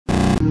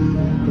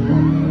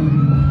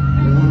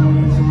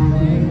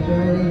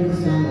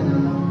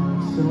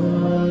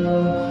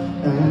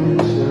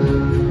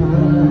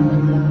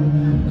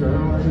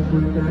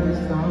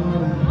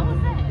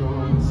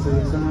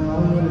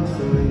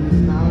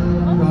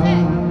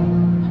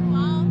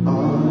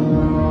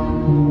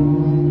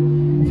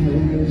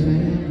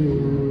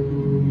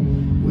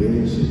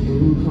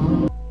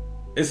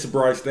It's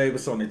Bryce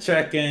Davis on the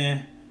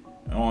check-in.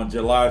 On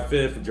July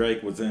 5th,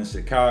 Drake was in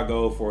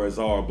Chicago for his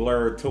All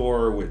Blur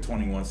tour with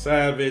 21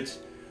 Savage,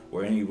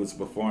 where he was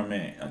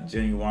performing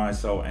Genuine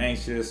So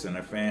Anxious, and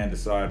a fan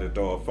decided to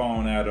throw a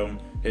phone at him,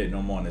 hitting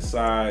him on the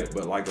side,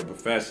 but like a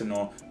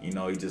professional, you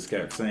know, he just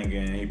kept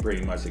singing. He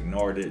pretty much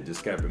ignored it,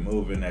 just kept it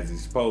moving as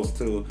he's supposed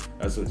to.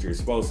 That's what you're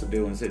supposed to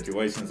do in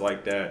situations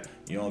like that.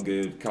 You don't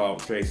give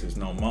clout chasers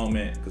no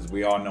moment, because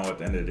we all know at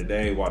the end of the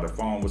day why the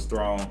phone was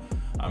thrown.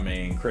 I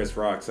mean, Chris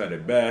Rock said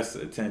it best: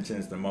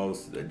 attention's the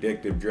most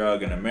addictive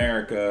drug in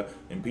America,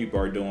 and people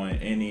are doing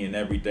any and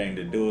everything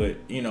to do it,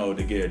 you know,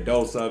 to get a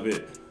dose of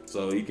it.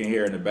 So you can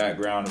hear in the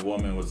background, the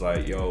woman was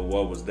like, yo,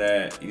 what was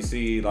that? You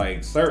see,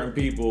 like, certain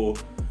people,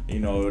 you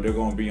know, they're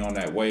going to be on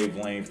that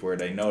wavelength where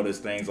they notice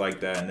things like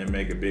that and then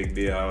make a big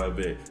deal out of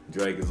it.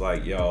 Drake is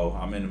like, yo,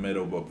 I'm in the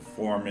middle of a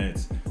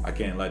performance. I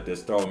can't let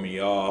this throw me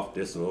off.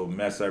 This will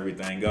mess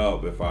everything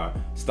up if I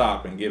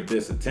stop and give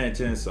this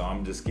attention. So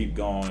I'm just keep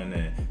going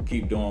and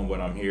keep doing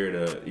what I'm here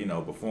to, you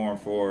know, perform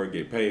for,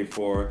 get paid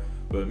for.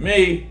 But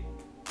me,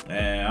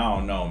 man, I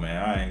don't know,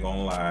 man. I ain't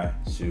gonna lie.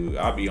 Shoot,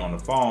 I'll be on the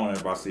phone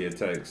if I see a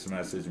text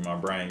message. My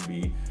brain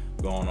be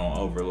going on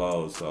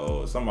overload.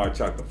 So if somebody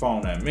chuck the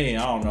phone at me,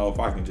 I don't know if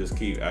I can just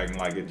keep acting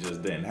like it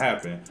just didn't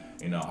happen.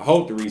 You know, I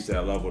hope to reach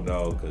that level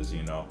though, because,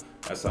 you know,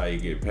 that's how you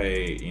get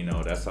paid. You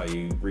know, that's how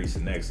you reach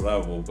the next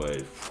level.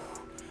 But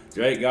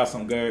Drake got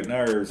some good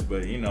nerves,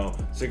 but, you know,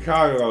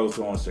 Chicago's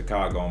going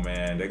Chicago,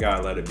 man. They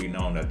gotta let it be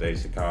known that they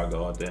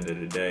Chicago at the end of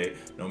the day.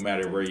 No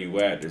matter where you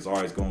at, there's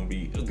always gonna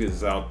be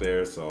niggas out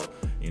there. So,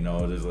 you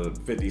know, there's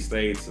 50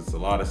 states, it's a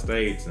lot of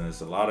states, and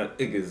it's a lot of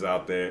niggas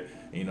out there.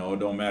 You know, it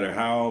don't matter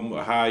how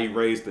high you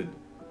raise the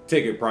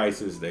ticket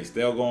prices, they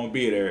still gonna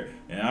be there.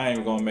 And I ain't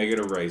even gonna make it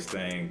a race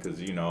thing,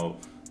 because, you know,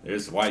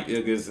 there's white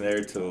niggas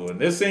there too. And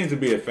this seems to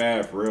be a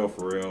fad for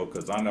real,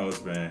 because I know it's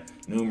been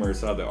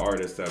numerous other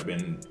artists that have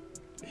been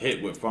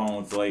hit with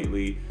phones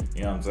lately,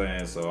 you know what I'm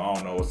saying? So I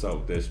don't know what's up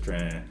with this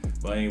trend.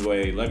 But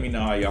anyway, let me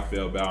know how y'all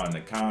feel about it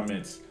in the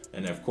comments.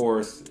 And of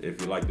course, if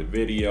you like the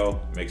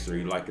video, make sure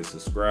you like and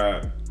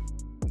subscribe.